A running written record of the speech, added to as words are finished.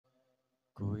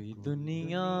कोई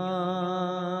दुनिया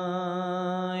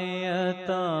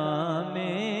अता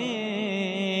में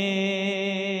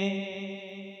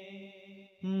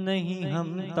नहीं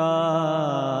हमता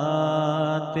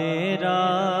तेरा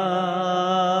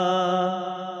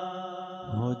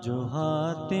हो जो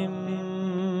हातिम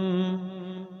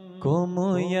को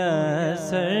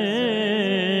मुयस्सर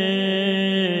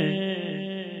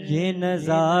ये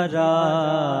नजारा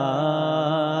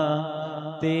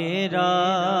तेरा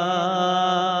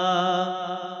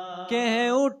कह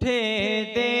उठे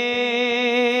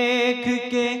देख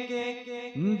के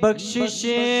बख्शिश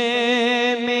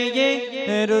में ये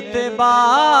रुतबा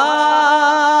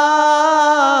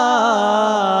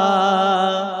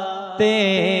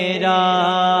तेरा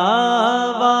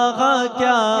वहाँ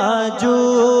क्या जू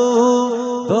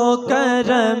तो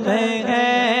करम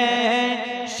है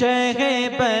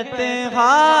शहबत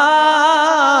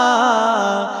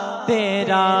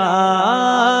तेरा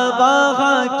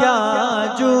वहाँ क्या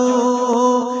जू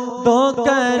तो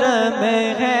करम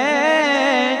है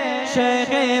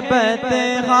शहबत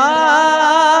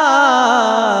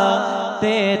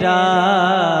तेरा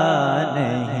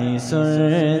नहीं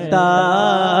सुनता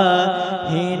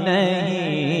ही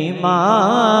नहीं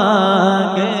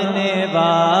मांगने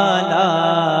वाला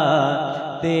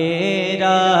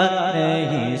तेरा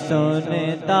नहीं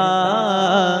सुनता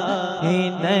ही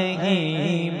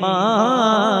नहीं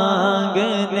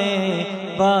मांगने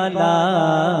वाला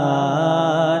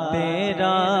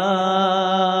तेरा।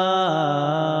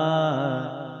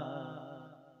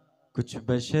 कुछ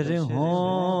बशर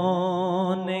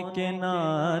होने के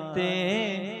नाते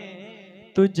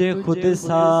तुझे खुद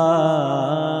सा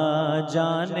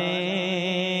जाने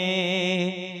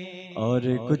और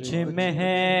कुछ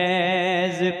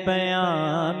महज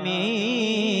पयामी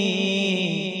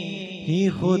ही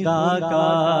खुदा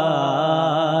का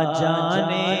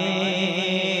जाने।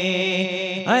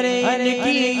 अरे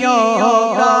इनकी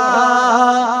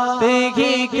औकात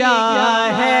ही क्या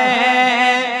है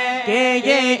कि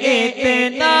ये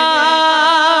इतना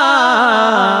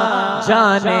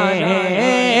जाने,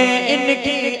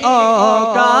 इनकी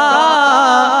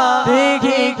औकात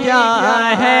ही क्या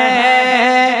है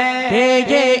कि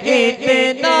ये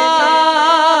इतना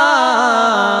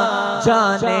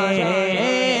जाने।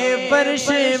 फर्श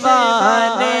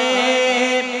वाले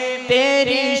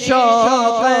तेरी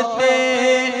शौकत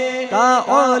का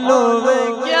उलूव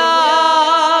क्या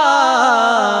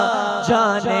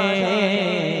जाने।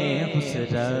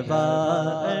 खुसरवा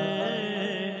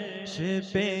अर्श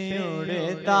पे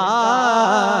उड़ता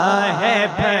है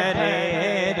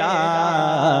फरेरा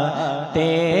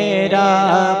तेरा।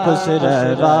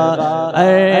 खुसरवा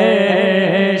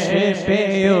अर्श पे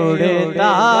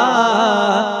उड़ता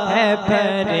है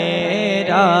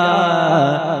फरेरा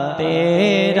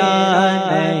तेरा।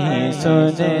 नहीं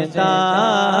सुनता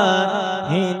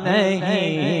ही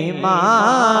नहीं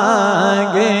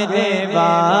मांगने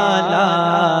वाला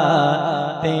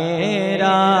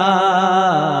तेरा।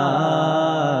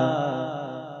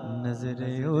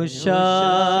 नजरे उषा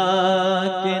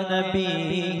के नबी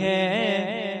है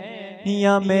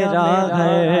या मेरा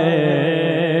घर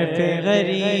पे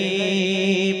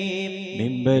गरीब।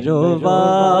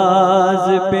 मिंबरोबाज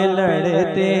पे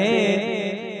लड़ते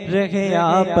रहे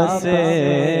आपस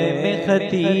में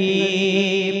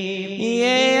खतीब।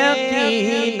 ये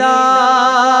अकीदा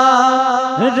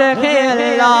रहे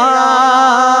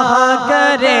अल्लाह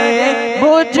करे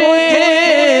मुझे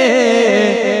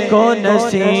को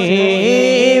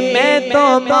नसीब। मैं तो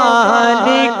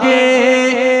मालिक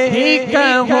ही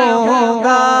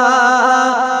कहूँगा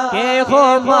के हो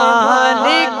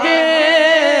मालिक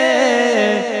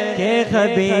के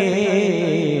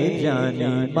हबीब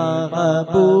जाने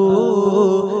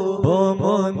महबूब वो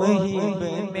मुहिब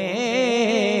में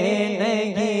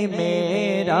नहीं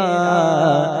मेरा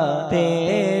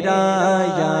तेरा।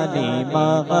 यानी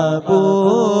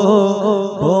महबूब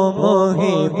वो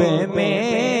मुहिब में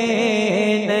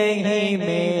नहीं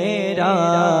मेरा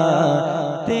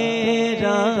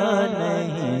तेरा।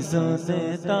 नहीं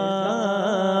सुनता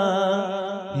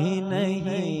ही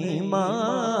नहीं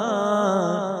मांगने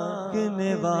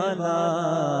वाला।